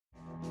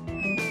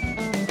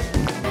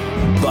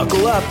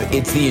Buckle up.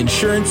 It's the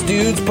Insurance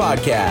Dudes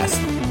Podcast.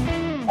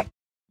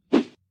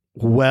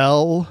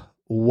 Well.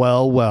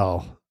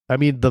 I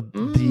mean, the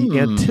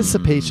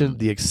anticipation,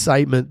 the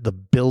excitement, the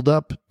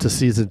buildup to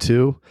season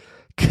 2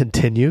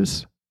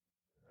 continues.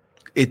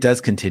 It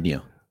does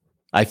continue.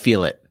 I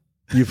feel it.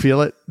 You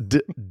feel it?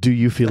 Do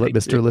you feel it,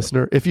 Mr.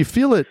 Listener? If you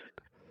feel it,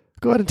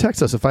 go ahead and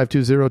text us at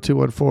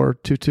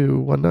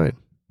 520-214-2219.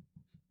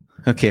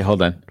 Okay,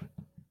 hold on.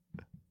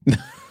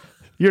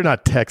 You're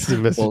not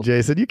texting, Mr.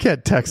 Jason. You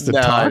can't text and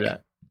talk. No.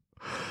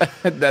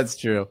 That's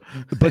true.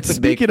 But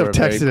speaking of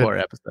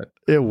texting,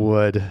 it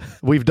would.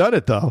 We've done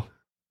it, though.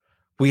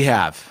 We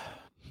have.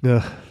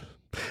 Yeah.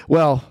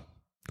 Well,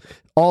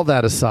 all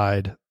that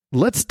aside,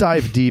 let's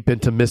dive deep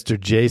into Mr.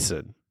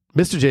 Jason.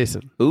 Mr.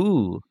 Jason.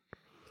 Ooh,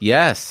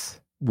 yes.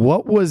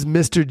 What was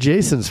Mr.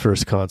 Jason's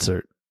first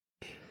concert?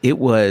 It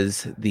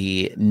was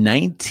the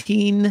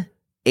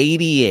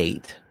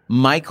 1988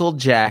 Michael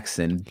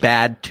Jackson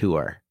Bad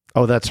Tour.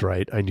 Oh, that's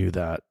right. I knew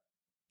that.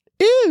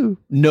 Ew.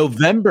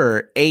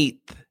 November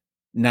 8th,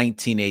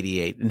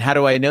 1988. And how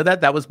do I know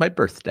that? That was my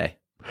birthday.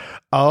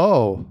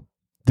 Oh.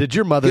 Did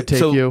your mother take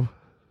you?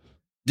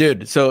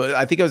 Dude, so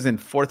I think I was in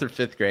 4th or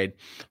 5th grade.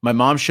 My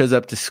mom shows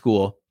up to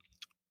school,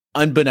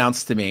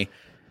 unbeknownst to me,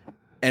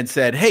 and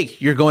said, "Hey,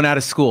 you're going out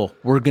of school.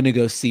 We're going to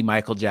go see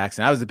Michael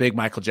Jackson." I was a big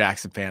Michael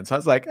Jackson fan. So I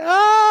was like,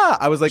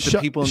 I was like the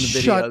people in the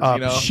videos. Shut up.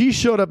 You know? She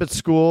showed up at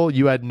school.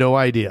 You had no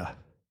idea.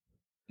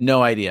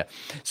 No idea.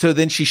 So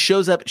then she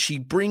shows up. She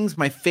brings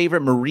my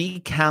favorite Marie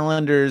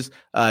Callender's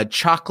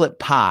chocolate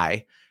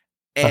pie.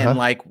 And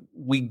like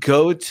we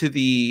go to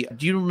do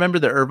you remember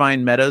the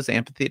Irvine Meadows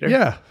Amphitheater?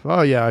 Yeah.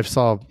 Oh yeah. I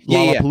saw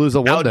Lollapalooza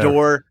one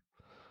outdoor.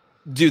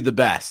 Dude, the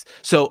best.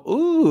 So,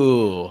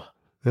 ooh.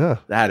 Yeah.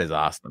 That is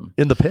awesome.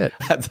 In the pit.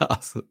 That's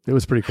awesome. It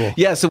was pretty cool.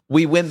 Yeah. So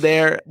we went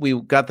there. We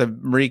got the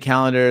Marie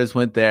Callender's,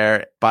 went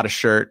there, bought a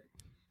shirt.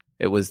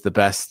 It was the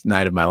best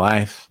night of my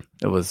life.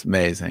 It was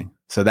amazing.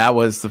 So that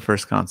was the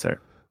first concert.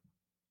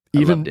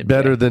 Even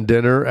better than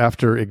dinner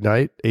after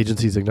Ignite,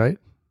 Agencies Ignite?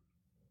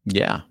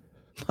 Yeah.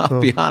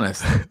 I'll be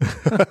honest.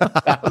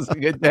 That was a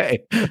good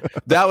day.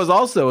 That was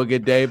also a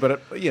good day,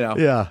 but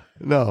Yeah.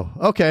 No.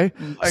 Okay.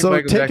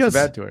 So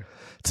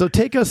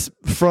take us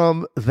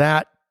from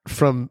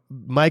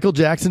Michael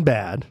Jackson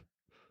Bad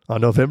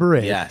on November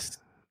 8th. Yes.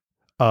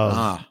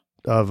 Of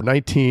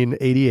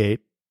 1988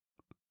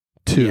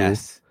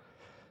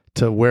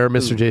 to where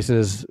Mr. Jason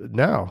is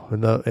now,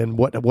 and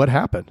what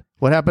happened?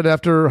 What happened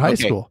after high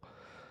school?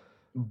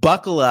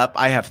 Buckle up.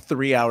 I have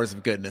 3 hours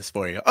of goodness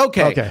for you.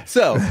 Okay.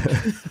 So,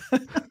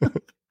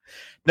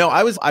 no,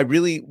 I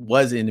really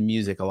was into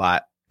music a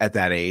lot at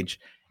that age.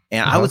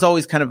 And I was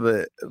always kind of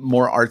a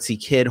more artsy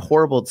kid,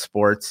 horrible at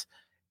sports,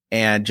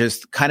 and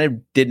just kind of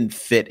didn't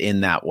fit in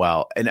that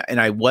well. And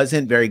I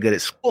wasn't very good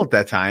at school at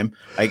that time.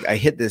 I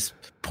hit this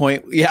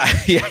point. Yeah.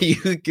 You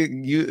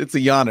it's a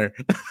yawner.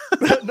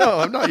 No,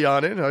 I'm not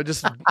yawning. I'm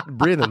just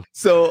breathing.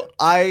 So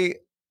I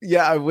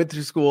went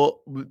through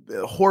school,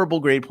 horrible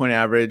grade point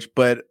average,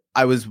 but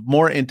I was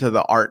more into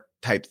the art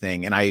type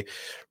thing. And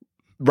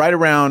right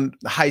around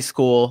high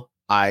school,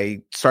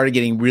 I started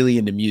getting really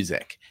into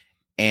music,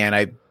 and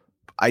I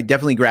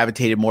definitely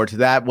gravitated more to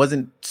that.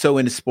 Wasn't so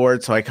into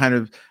sports. So I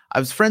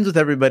was friends with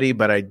everybody,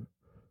 but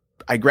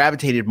I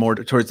gravitated more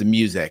towards the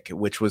music,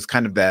 which was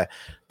kind of the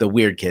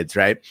weird kids.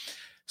 Right.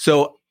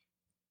 So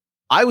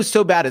I was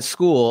so bad at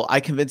school, I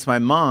convinced my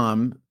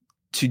mom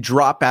to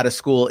drop out of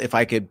school if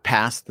I could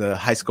pass the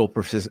high school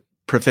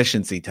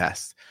proficiency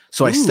test.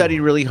 So I studied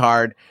really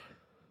hard,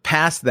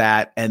 passed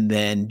that, and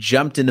then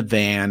jumped in a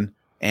van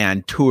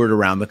and toured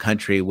around the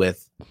country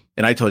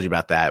and I told you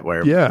about that,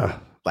 where a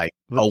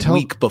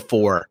week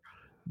before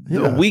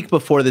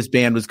this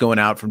band was going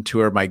out from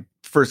tour, my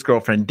first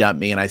girlfriend dumped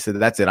me, and I said,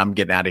 "That's it, I'm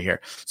getting out of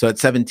here." So at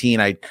 17,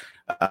 I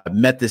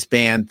met this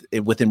band.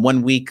 Within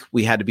 1 week,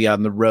 we had to be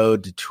on the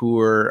road to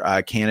tour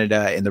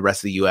Canada and the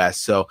rest of the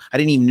U.S. So I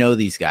didn't even know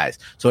these guys.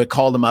 So I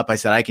called them up. I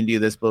said, "I can do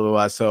this, blah, blah,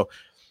 blah." So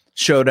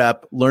showed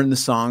up, learned the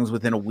songs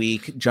within a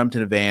week, jumped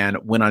in a van,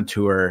 went on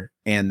tour.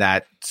 And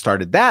that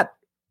started that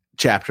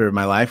chapter of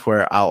my life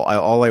where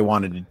all I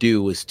wanted to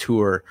do was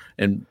tour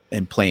and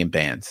play in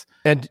bands.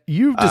 And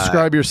you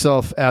describe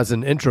yourself as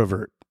an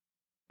introvert.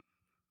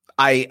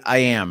 I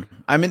am.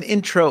 I'm an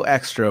intro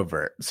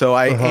extrovert. So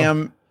I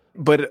am,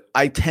 but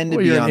I tend to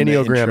be on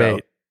Enneagram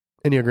 8.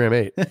 Enneagram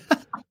 8.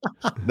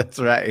 That's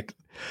right.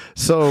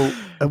 So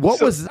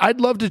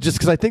I'd love to just,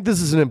 because I think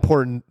this is an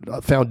important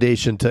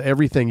foundation to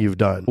everything you've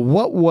done.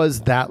 What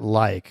was that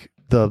like?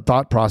 The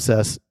thought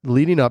process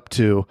leading up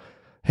to,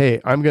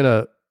 hey, I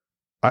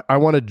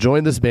want to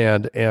join this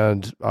band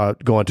and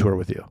go on tour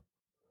with you.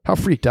 How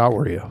freaked out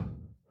were you?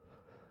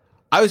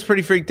 I was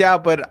pretty freaked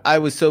out, but I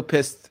was so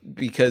pissed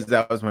because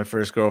that was my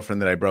first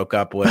girlfriend that I broke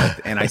up with.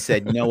 And I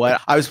said, you know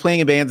what? I was playing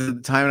in bands at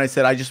the time, and I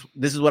said,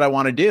 this is what I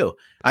want to do.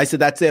 I said,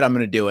 that's it. I'm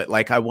going to do it.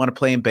 Like, I want to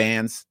play in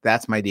bands.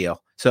 That's my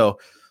deal. So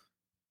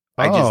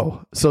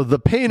so the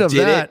pain of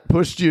that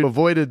pushed you,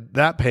 avoided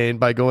that pain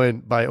by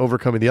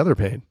overcoming the other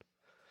pain.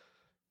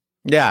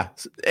 Yeah.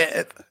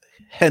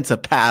 hence a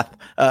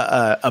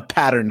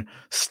pattern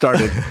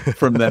started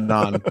from then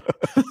on.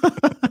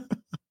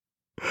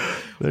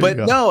 But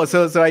no,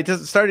 so I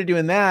just started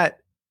doing that,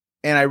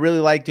 and I really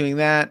liked doing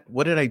that.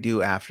 What did I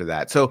do after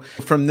that? So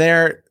from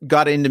there,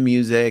 got into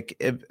music,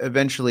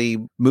 eventually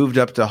moved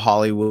up to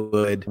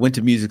Hollywood, went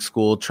to music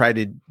school, tried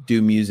to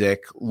do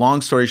music.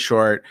 Long story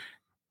short,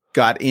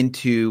 got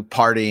into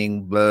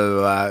partying, blah,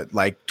 blah, blah,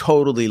 like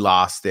totally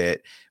lost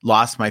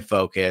my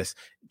focus.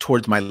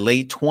 Towards my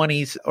late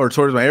 20s or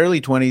towards my early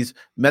 20s,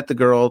 met the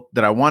girl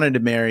that I wanted to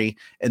marry.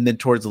 And then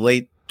towards the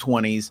late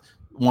 20s,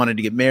 wanted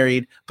to get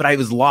married, but I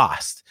was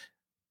lost.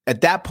 At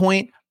that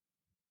point,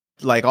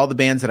 like all the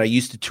bands that I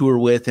used to tour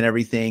with and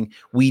everything,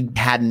 we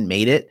hadn't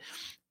made it.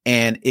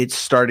 And it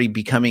started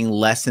becoming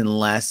less and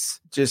less.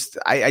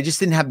 I just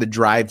didn't have the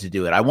drive to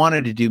do it. I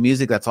wanted to do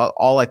music. That's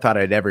all I thought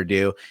I'd ever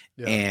do.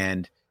 Yeah.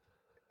 And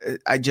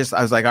I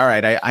was like, all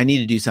right, I need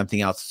to do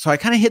something else. So I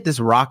kind of hit this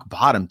rock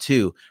bottom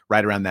too,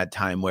 right around that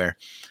time where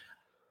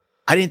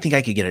I didn't think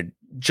I could get a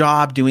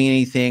job doing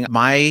anything.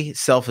 My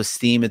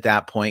self-esteem at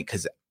that point,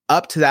 because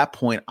up to that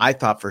point, I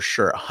thought for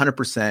sure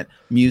 100%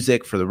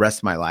 music for the rest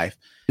of my life.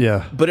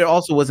 Yeah. But it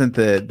also wasn't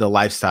the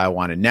lifestyle I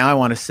wanted. Now I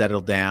want to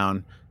settle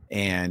down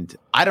and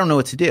I don't know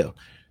what to do.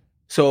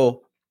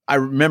 So I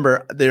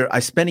remember I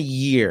spent a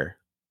year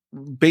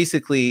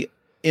basically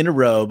in a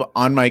robe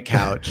on my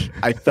couch.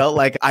 I felt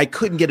like I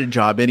couldn't get a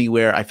job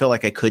anywhere. I felt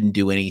like I couldn't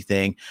do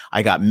anything.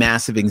 I got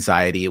massive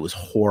anxiety. It was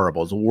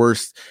horrible. It was the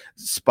worst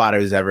spot I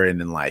was ever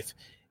in life.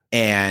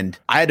 And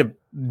I had to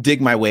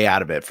dig my way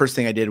out of it. First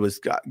thing I did was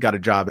got a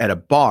job at a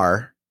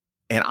bar.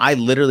 And I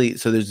literally,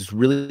 so there's this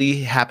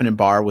really happening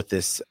bar with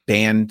this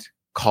band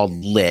called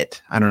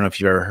Lit. I don't know if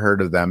you've ever heard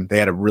of them. They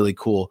had a really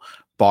cool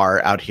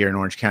bar out here in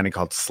Orange County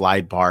called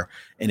Slide Bar.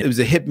 And it was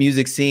a hip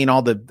music scene.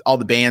 All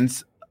the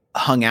bands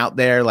hung out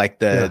there,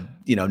 like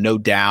No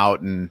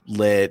Doubt and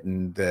Lit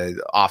and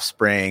the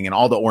Offspring and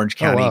all the Orange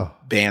County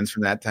bands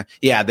from that time.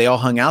 Yeah, they all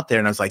hung out there.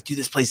 And I was like, dude,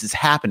 this place is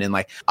happening.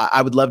 Like,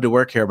 I would love to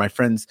work here. My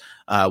friend's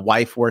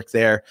wife worked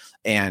there,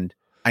 and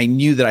I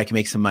knew that I could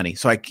make some money.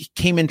 So I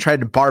came in, tried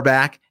to bar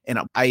back, and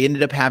I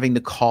ended up having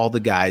to call the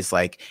guys,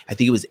 like, I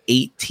think it was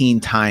 18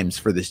 times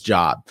for this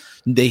job.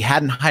 They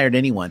hadn't hired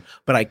anyone,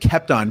 but I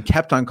kept on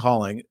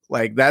calling.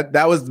 Like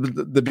that was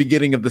the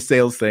beginning of the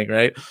sales thing,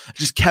 right?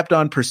 Just kept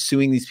on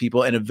pursuing these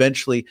people and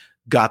eventually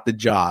got the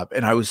job.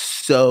 And I was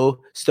so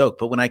stoked.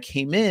 But when I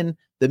came in,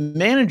 the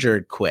manager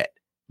had quit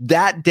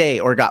that day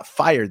or got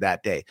fired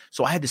that day.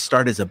 So I had to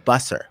start as a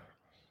busser.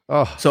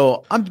 Oh.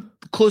 So I'm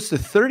close to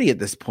 30 at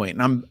this point,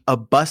 and I'm a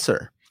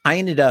busser. I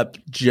ended up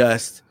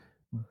just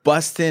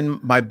busting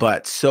my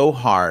butt so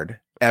hard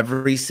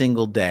every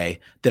single day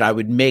that I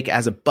would make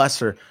as a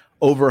busser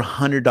over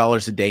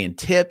 $100 a day in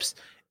tips,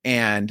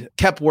 and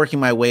kept working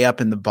my way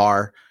up in the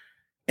bar.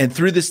 And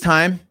through this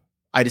time,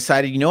 I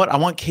decided, you know what? I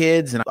want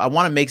kids and I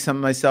want to make something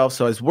of myself.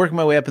 So I was working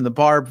my way up in the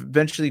bar,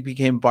 eventually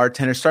became a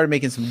bartender, started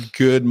making some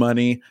good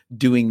money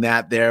doing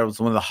that there. It was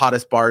one of the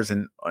hottest bars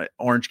in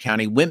Orange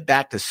County. Went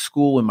back to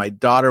school when my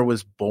daughter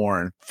was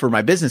born for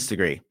my business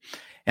degree.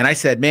 And I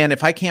said, man,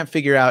 if I can't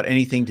figure out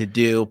anything to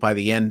do by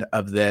the end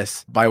of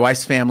this, my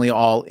wife's family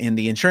all in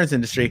the insurance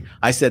industry,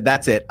 I said,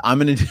 that's it. I'm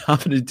going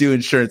to do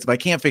insurance. If I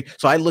can't figure,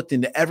 so I looked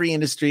into every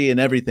industry and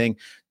everything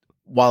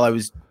while I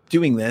was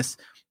doing this.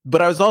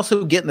 But I was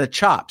also getting the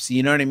chops.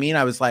 You know what I mean?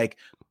 I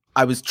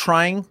was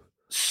trying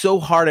so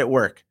hard at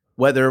work,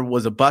 whether it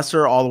was a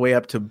busser all the way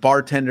up to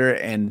bartender.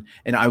 And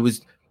I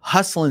was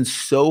hustling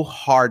so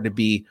hard to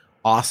be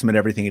awesome at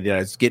everything I did. I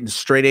was getting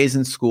straight A's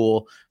in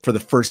school for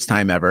the first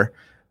time ever,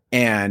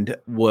 and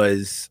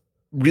was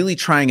really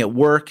trying at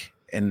work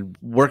and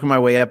working my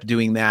way up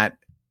doing that.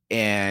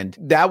 And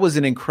that was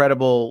an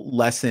incredible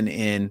lesson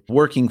in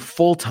working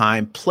full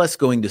time, plus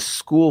going to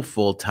school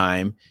full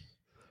time,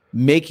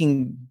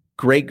 making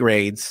great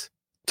grades,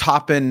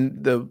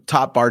 topping the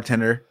top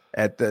bartender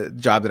at the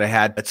job that I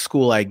had at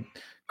school. I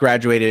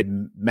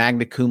graduated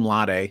magna cum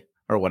laude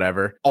or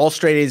whatever, all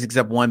straight A's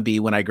except one B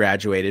when I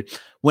graduated.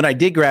 When I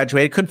did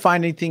graduate, I couldn't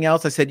find anything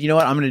else. I said, you know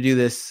what? I'm going to do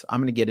this. I'm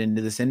going to get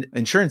into this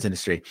insurance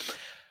industry.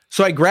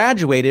 So I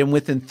graduated, and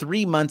within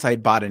 3 months, I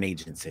bought an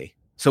agency.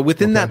 So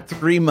within that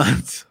 3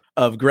 months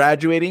of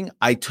graduating,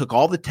 I took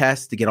all the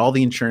tests to get all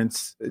the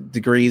insurance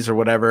degrees or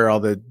whatever, all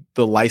the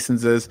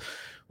licenses.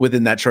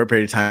 Within that short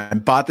period of time,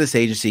 bought this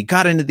agency,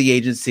 got into the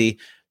agency.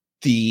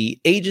 The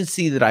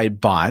agency that I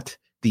bought,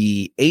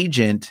 the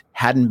agent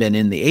hadn't been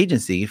in the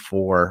agency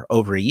for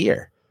over a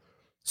year.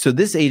 So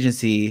this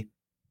agency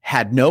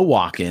had no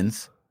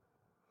walk-ins.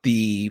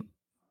 The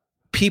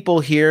people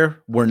here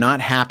were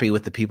not happy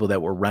with the people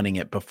that were running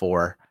it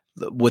before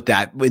with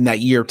that in that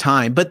year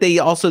time. But they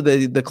also,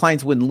 the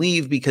clients wouldn't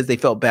leave because they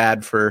felt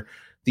bad for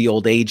the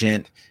old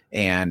agent,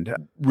 and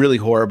really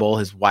horrible.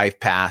 His wife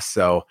passed.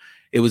 So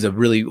it was a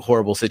really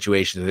horrible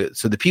situation.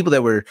 So the people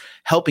that were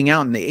helping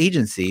out in the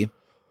agency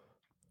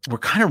were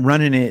kind of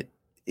running it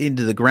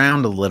into the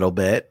ground a little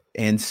bit.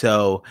 And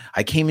so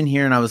I came in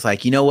here and I was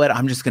like, you know what?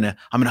 I'm going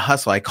to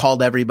hustle. I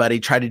called everybody,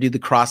 try to do the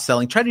cross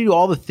selling, try to do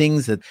all the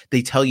things that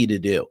they tell you to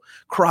do.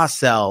 Cross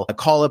sell,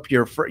 call up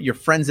your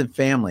friends and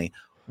family.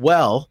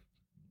 Well,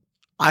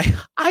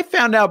 I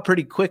found out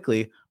pretty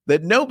quickly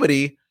that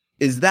nobody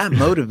is that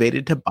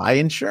motivated to buy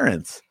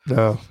insurance.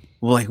 No.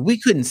 Well, like we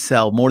couldn't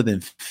sell more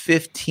than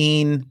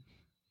 15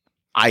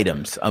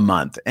 items a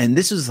month. And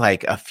this was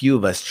like a few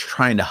of us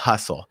trying to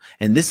hustle.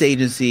 And this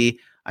agency,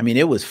 I mean,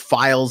 it was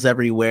files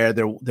everywhere.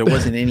 There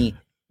wasn't any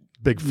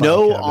no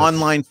cabinets.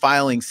 Online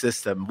filing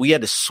system. We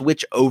had to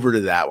switch over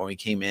to that when we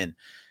came in.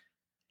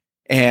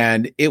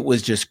 And it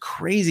was just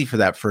crazy for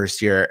that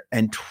first year.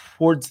 And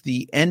towards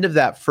the end of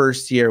that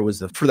first year it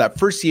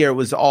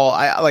was all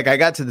I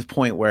got to the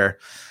point where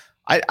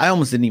I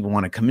almost didn't even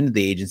want to come into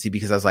the agency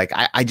because I was like,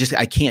 I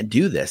can't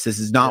do this. This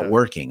is not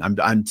working.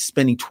 I'm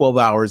spending 12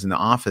 hours in the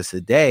office a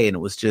day. And it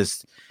was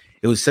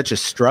such a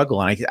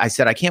struggle. And I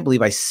said, I can't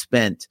believe I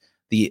spent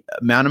the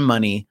amount of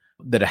money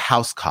that a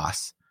house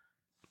costs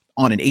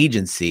on an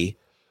agency.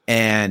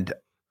 And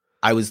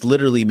I was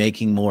literally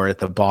making more at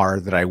the bar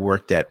that I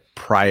worked at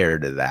prior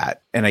to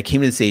that. And I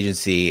came to this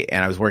agency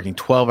and I was working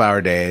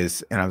 12-hour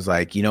days. And I was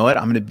like, you know what?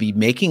 I'm going to be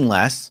making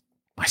less.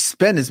 I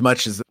spend as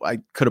much as I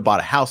could have bought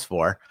a house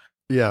for.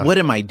 Yeah. What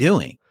am I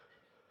doing?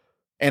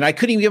 And I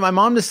couldn't even get my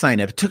mom to sign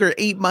up. It took her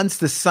 8 months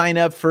to sign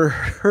up for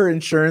her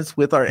insurance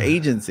with our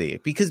agency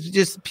because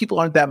just people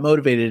aren't that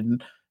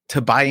motivated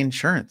to buy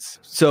insurance.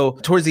 So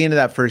towards the end of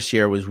that first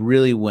year was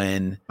really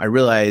when I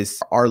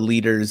realized our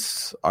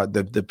leaders,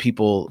 the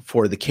people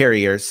for the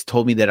carriers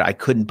told me that I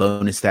couldn't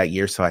bonus that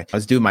year. So I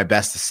was doing my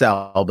best to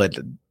sell, but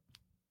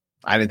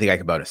I didn't think I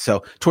could bonus.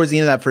 So towards the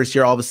end of that first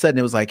year, all of a sudden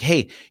it was like,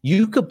 hey,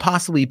 you could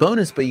possibly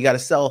bonus, but you got to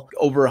sell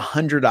over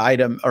 100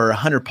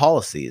 100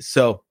 policies.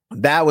 So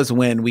that was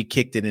when we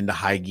kicked it into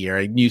high gear.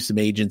 I knew some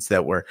agents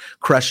that were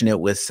crushing it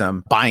with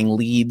some buying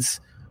leads.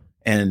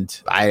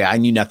 And I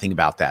knew nothing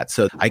about that.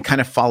 So I kind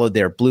of followed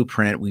their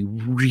blueprint. We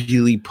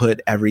really put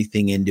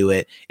everything into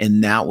it.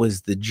 And that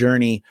was the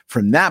journey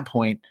from that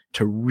point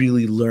to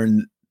really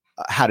learn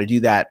how to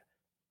do that.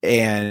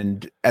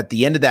 And at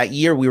the end of that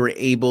year, we were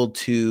able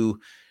to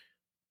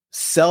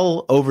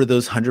sell over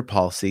those 100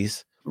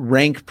 policies,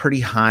 rank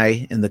pretty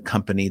high in the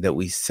company that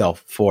we sell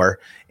for.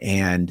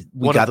 And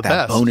we got that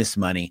best bonus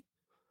money.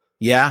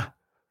 Yeah.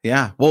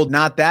 Yeah. Well,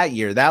 not that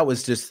year. That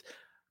was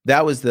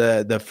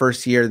the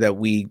first year that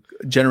we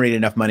generated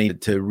enough money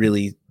to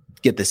really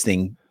get this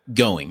thing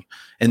going.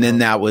 And then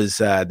that was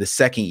the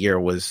second year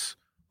was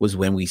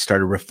when we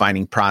started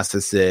refining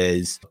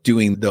processes,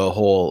 doing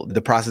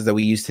the process that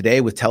we use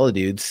today with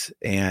Teledudes.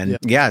 And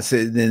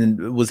so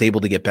then was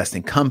able to get best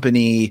in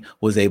company,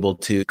 was able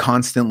to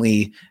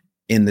constantly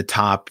in the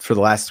top for the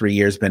last 3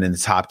 years, been in the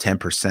top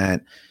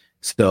 10%.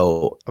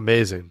 So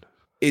amazing.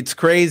 It's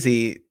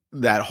crazy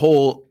that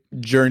whole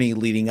journey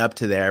leading up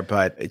to there,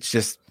 but it's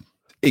just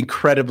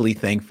incredibly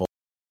thankful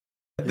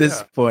at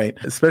this point,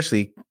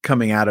 especially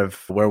coming out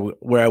of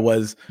where I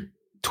was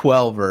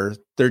 12 or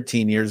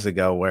 13 years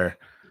ago, where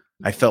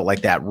I felt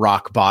like that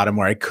rock bottom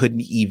where I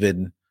couldn't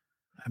even,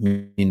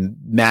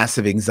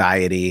 massive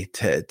anxiety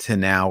to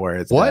now where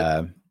it's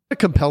a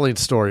compelling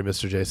story,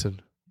 Mr. Jason.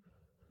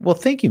 Well,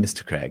 thank you,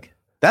 Mr. Craig.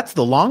 That's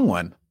the long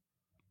one.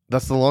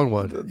 That's the long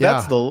one.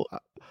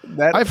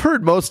 I've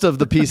heard most of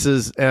the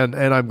pieces, and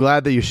I'm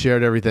glad that you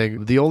shared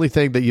everything. The only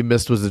thing that you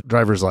missed was the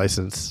driver's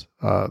license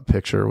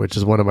picture, which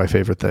is one of my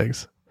favorite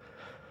things.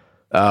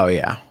 Oh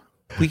yeah,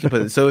 we can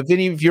put it. So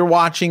if you're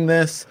watching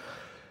this,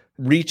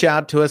 reach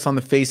out to us on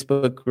the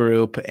Facebook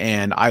group,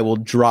 and I will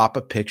drop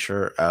a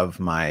picture of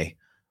my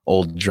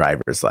old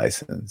driver's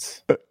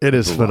license. It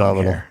is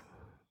phenomenal. Hair.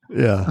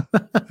 Yeah,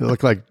 you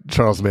look like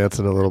Charles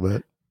Manson a little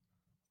bit.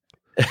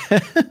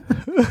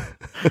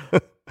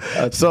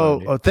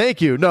 So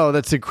thank you. No,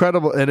 that's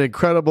incredible. An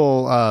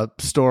incredible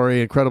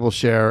story, incredible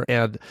share.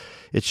 And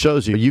it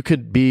shows you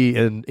could be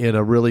in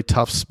a really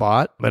tough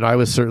spot. And I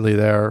was certainly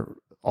there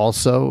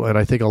also. And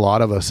I think a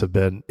lot of us have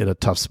been in a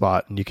tough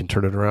spot, and you can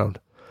turn it around.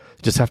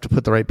 You just have to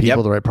put the right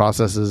people, the right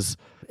processes,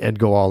 and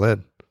go all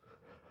in.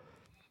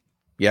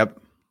 Yep.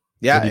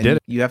 Yeah. And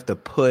you have to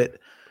put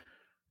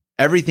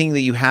everything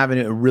that you have in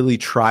it and really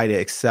try to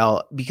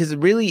excel, because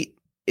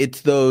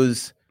it's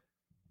those,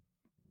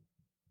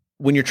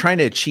 when you're trying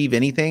to achieve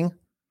anything,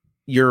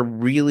 you're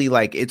really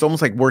it's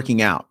almost like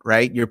working out,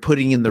 right? You're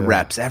putting in the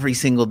reps every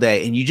single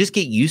day, and you just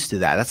get used to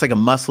that. That's like a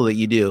muscle that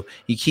you do.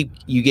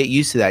 You get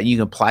used to that, and you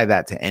can apply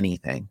that to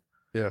anything.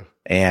 Yeah.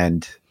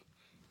 And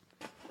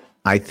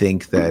I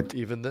think that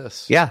even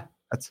this. Yeah,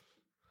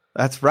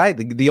 that's right.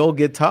 The old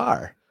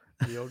guitar.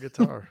 The old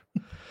guitar.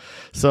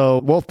 So,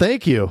 well,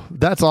 thank you.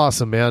 That's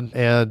awesome, man.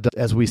 And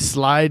as we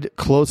slide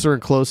closer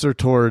and closer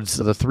towards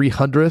the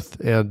 300th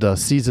and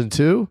season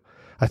 2,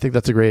 I think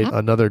that's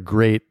another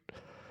great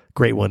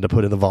one to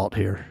put in the vault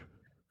here.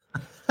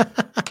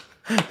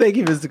 Thank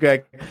you, Mr.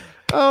 Craig.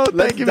 Oh,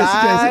 thank you,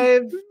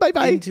 Mr. Jason.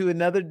 Bye-bye. Into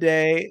another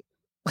day.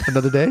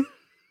 Another day?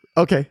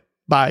 Okay.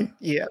 Bye.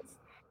 Yes.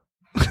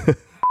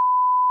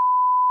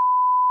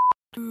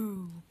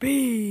 To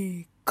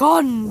be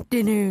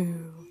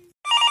continued.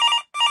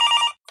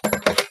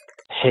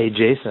 Hey,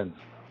 Jason.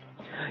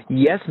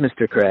 Yes,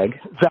 Mr. Craig.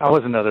 That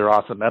was another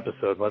awesome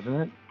episode,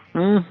 wasn't it?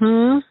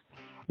 Mm-hmm.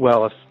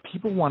 Well, if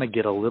people want to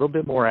get a little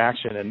bit more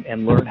action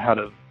and learn how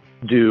to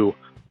do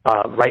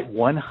write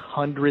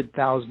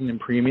 100,000 in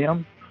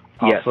premium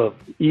off of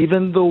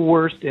even the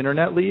worst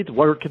internet leads,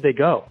 where could they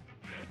go?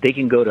 They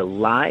can go to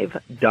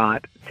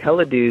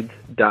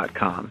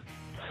live.teledudes.com.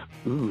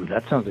 Ooh,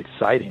 that sounds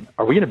exciting.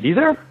 Are we going to be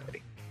there?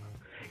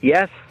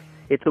 Yes,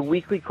 it's a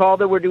weekly call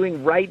that we're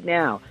doing right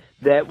now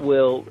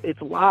it's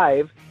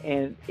live,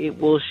 and it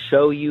will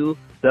show you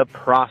the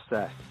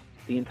process.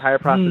 The entire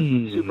process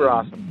is super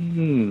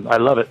awesome. I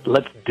love it.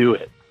 Let's do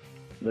it.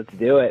 Let's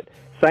do it.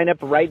 Sign up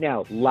right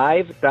now,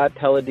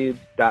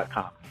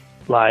 live.teledudes.com.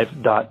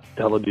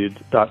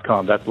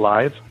 Live.teledudes.com. That's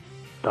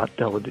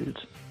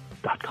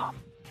live.teledudes.com.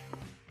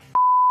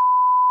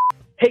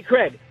 Hey,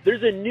 Craig,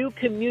 there's a new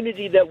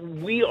community that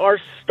we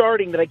are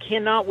starting that I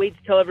cannot wait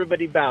to tell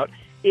everybody about.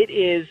 It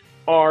is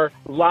our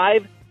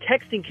live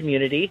texting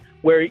community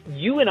where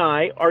you and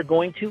I are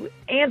going to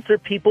answer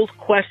people's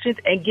questions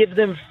and give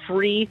them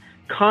free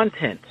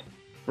content,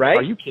 right?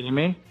 Are you kidding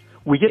me?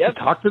 We get to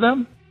talk to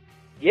them?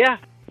 Yeah,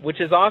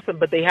 which is awesome,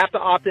 but they have to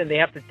opt in. They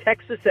have to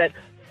text us at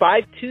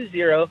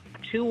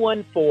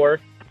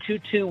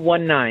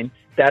 520-214-2219.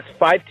 That's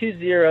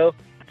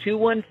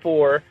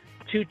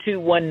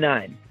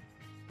 520-214-2219.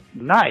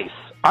 Nice.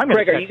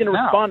 Craig, are you going to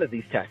respond to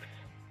these texts?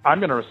 I'm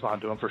going to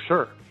respond to them for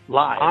sure.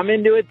 Live. I'm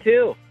into it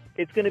too.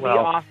 It's going to be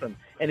awesome.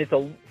 And it's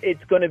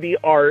going to be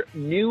our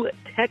new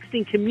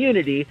texting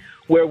community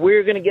where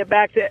we're going to get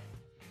back to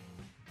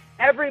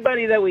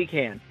everybody that we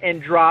can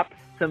and drop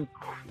some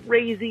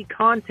crazy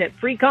content,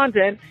 free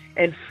content,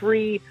 and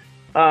free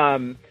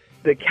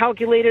the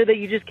calculator that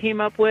you just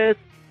came up with.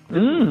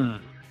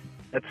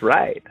 That's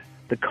right.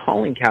 The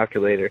calling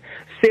calculator,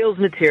 sales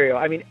material.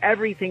 I mean,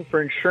 everything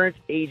for insurance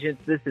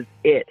agents. This is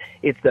it.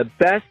 It's the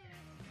best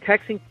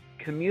texting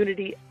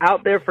community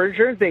out there for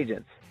insurance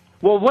agents.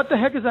 Well, what the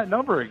heck is that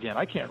number again?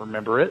 I can't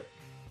remember it.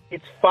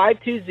 It's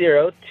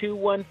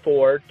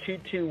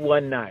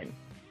 520-214-2219.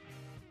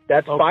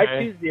 That's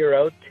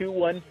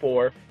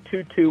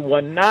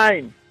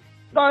 520-214-2219.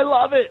 I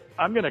love it.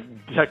 I'm going to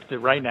text it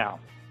right now.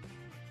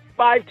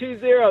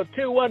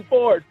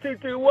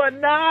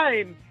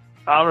 520-214-2219.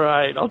 All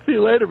right. I'll see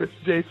you later,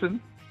 Mr. Jason.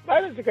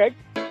 Bye, Mr. Craig.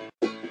 Wait,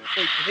 do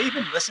they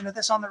even listen to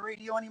this on the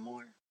radio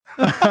anymore?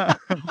 I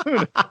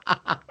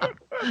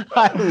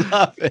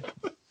love it.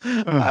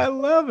 I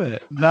love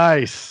it.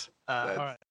 Nice. All right.